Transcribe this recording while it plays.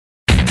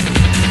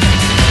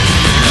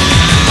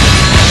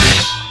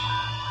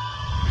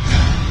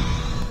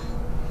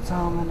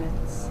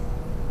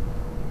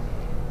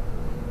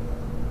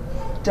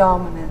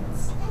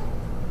dominance.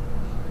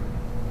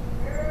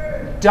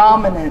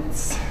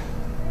 Dominance.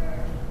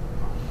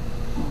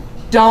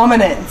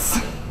 Dominance.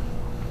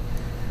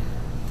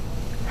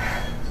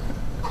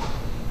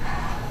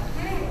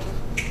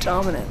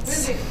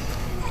 Dominance.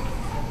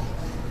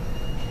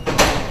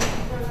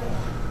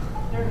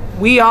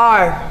 We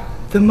are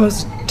the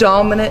most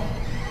dominant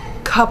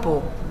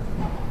couple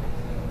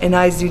in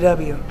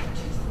IZW.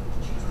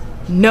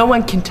 No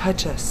one can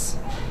touch us.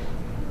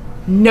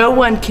 No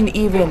one can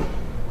even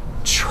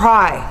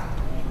try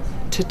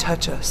to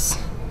touch us.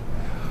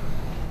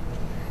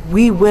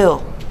 We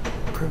will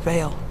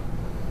prevail.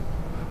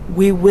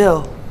 We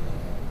will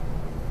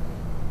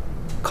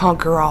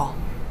conquer all.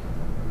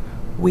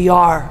 We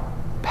are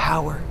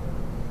power.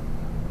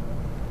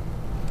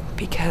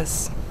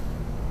 Because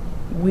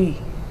we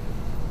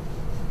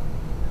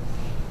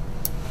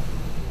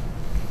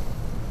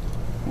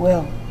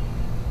will.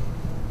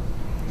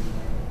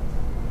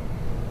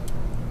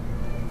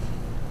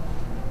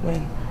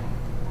 Win.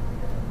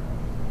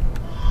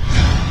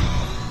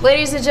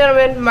 Ladies and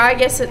gentlemen, my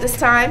guest at this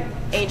time,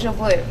 Angel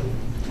Blue.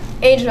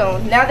 Angel,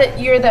 now that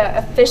you're the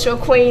official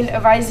queen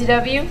of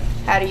IZW,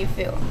 how do you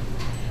feel?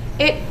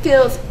 It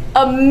feels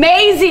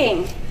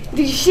amazing. Did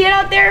you see it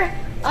out there?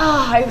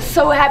 Oh, I was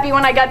so happy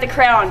when I got the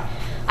crown.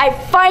 I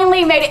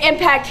finally made an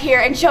impact here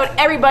and showed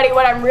everybody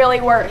what I'm really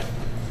worth.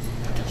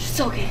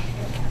 So good.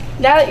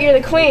 Now that you're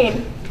the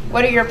queen,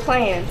 what are your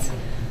plans?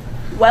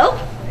 Well,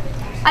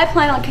 I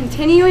plan on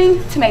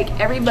continuing to make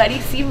everybody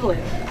see blue.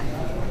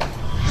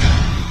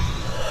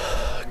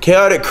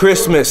 Chaotic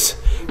Christmas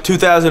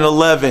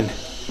 2011.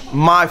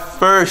 My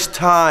first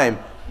time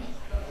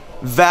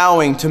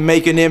vowing to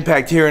make an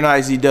impact here in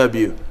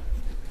IZW.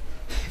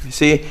 You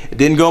see, it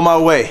didn't go my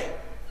way,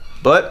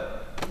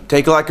 but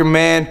take it like a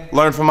man,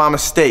 learn from my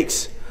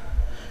mistakes.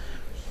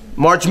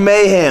 March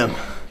Mayhem.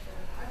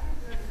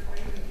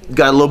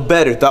 Got a little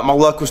better, thought my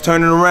luck was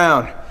turning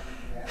around.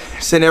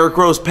 Sent Eric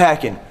Rose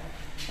packing.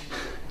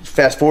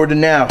 Fast forward to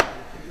now.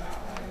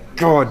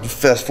 God,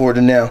 fast forward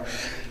to now.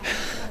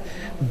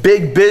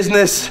 Big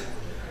business.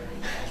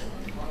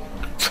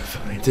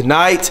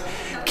 Tonight,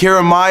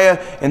 Jeremiah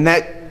and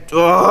that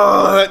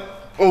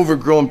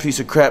overgrown piece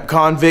of crap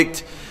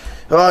convict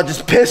it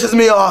just pisses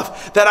me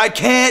off that I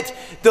can't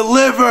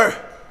deliver.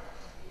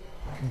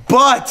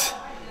 But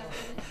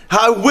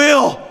I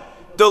will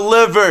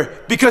deliver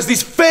because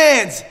these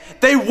fans,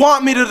 they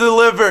want me to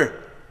deliver.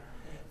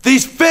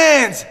 These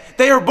fans,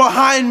 they are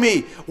behind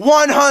me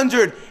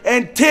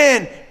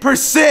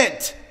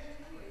 110%.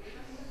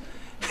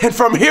 And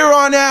from here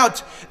on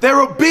out, there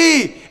will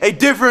be a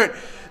different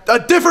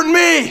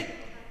me.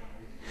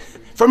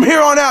 From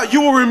here on out,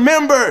 you will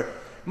remember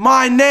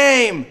my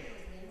name,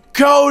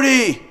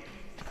 Cody.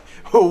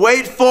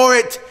 Wait for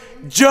it,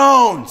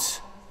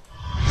 Jones.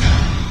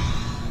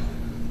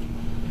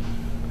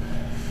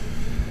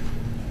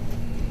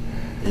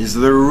 Is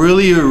there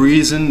really a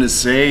reason to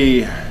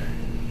say,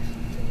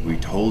 "We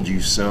told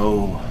you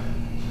so"?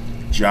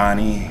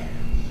 Johnny,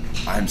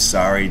 I'm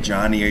sorry,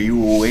 Johnny, are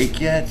you awake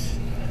yet?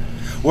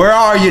 Where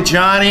are you,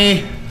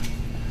 Johnny?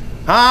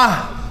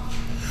 Huh?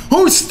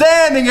 Who's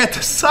standing at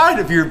the side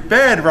of your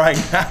bed right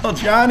now,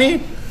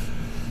 Johnny?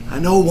 I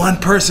know one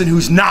person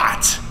who's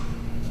not.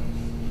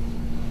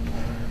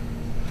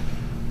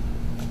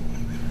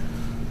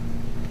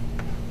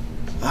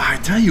 I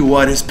tell you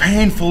what, as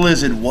painful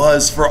as it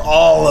was for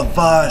all of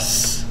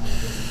us,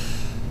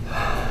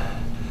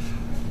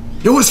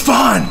 it was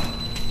fun.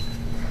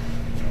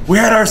 We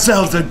had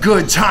ourselves a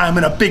good time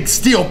in a big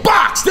steel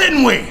box,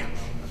 didn't we?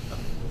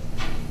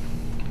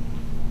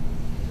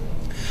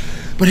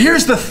 But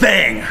here's the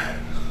thing.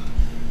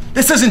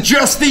 This isn't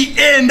just the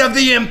end of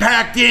the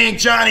impacting,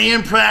 Johnny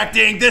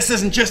impacting. This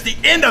isn't just the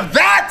end of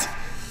that.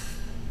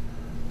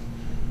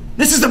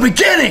 This is the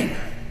beginning.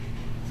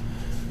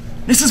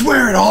 This is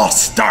where it all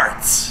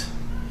starts.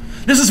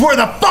 This is where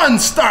the fun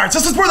starts.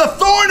 This is where the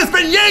thorn has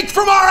been yanked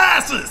from our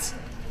asses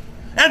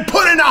and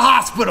put in a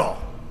hospital.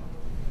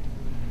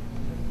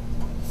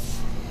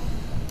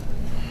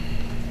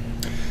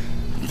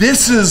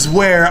 This is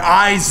where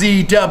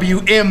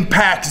IZW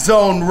Impact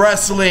Zone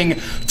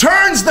Wrestling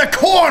turns the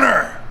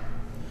corner.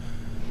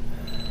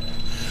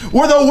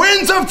 Where the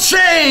winds of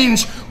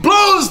change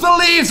blows the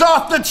leaves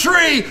off the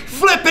tree,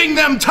 flipping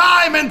them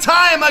time and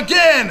time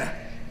again.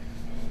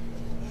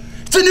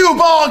 It's a new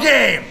ball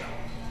game.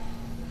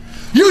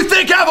 You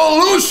think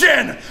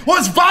evolution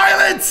was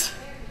violent?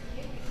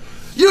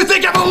 You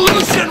think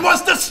evolution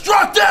was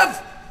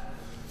destructive?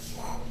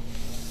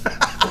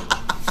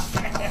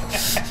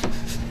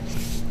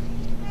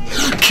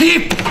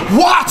 Keep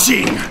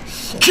watching.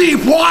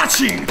 Keep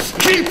watching.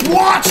 Keep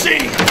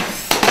watching.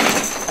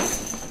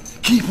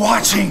 Keep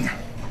watching.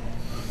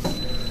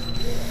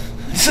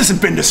 This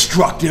hasn't been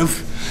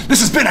destructive.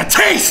 This has been a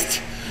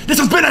taste. This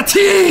has been a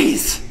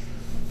tease.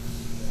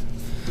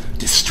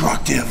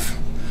 Destructive.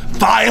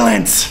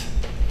 Violent.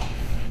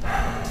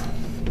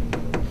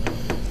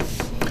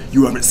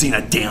 You haven't seen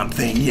a damn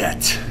thing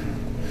yet.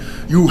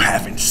 You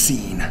haven't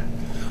seen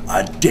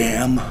a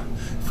damn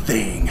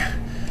thing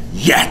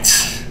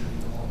yet.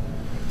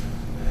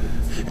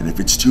 And if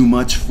it's too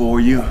much for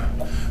you,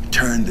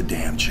 turn the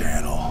damn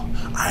channel.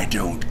 I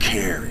don't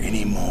care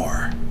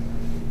anymore.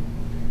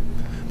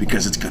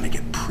 Because it's gonna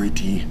get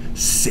pretty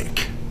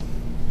sick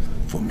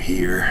from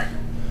here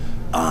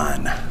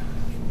on.